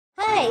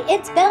Hi,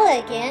 it's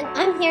Bella again.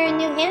 I'm here in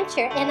New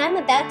Hampshire and I'm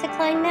about to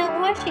climb Mount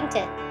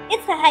Washington.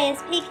 It's the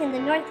highest peak in the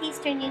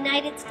northeastern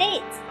United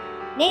States.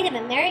 Native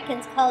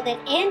Americans called it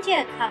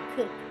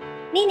Angiakakuk,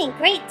 meaning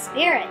Great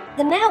Spirit.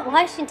 The Mount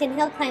Washington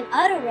Hill Climb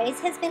Auto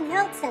Race has been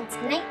held since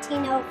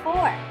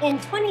 1904. In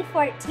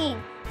 2014,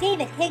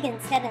 David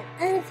Higgins set an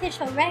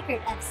unofficial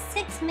record of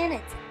 6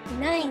 minutes,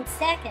 9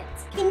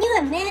 seconds. Can you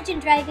imagine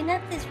driving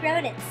up this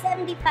road at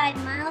 75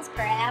 miles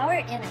per hour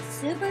in a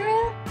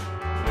Subaru?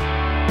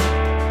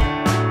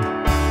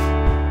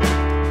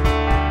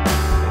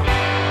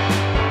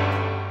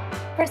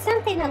 For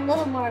something a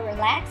little more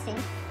relaxing,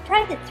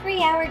 try the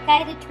 3-hour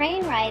guided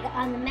train ride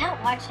on the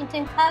Mount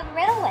Washington Cog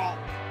Railway.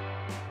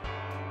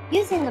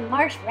 Using the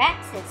Marsh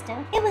rack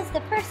system, it was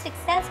the first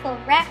successful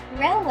rack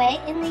railway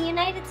in the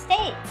United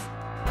States.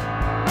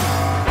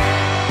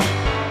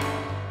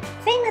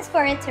 Famous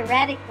for its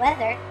erratic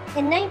weather,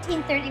 in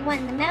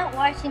 1931 the Mount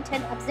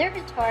Washington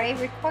Observatory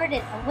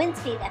recorded a wind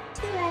speed of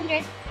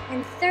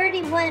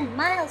 231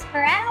 miles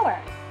per hour.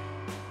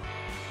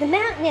 The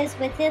mountain is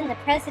within the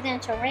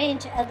presidential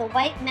range of the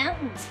White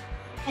Mountains,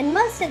 and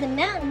most of the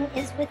mountain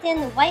is within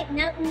the White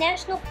Mountain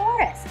National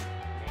Forest.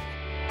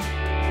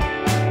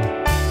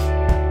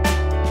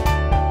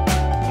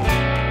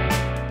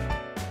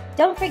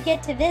 Don't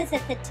forget to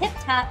visit the Tip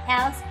Top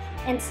House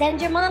and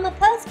send your mom a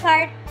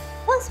postcard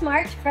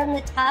postmarked from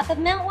the top of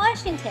Mount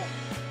Washington.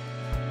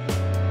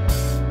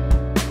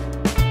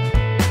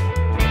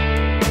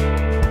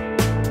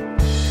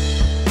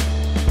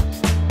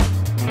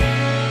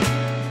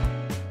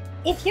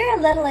 If you're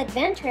a little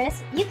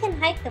adventurous, you can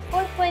hike the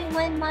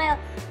 4.1-mile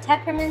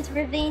Tuckermans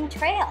Ravine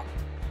Trail.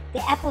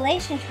 The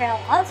Appalachian Trail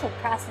also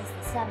crosses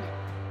the summit.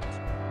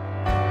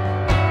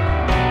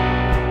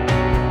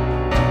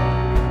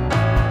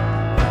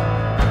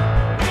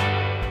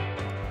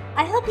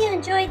 I hope you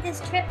enjoyed this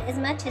trip as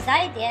much as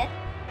I did.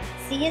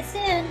 See you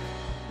soon.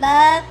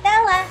 Love,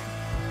 Bella.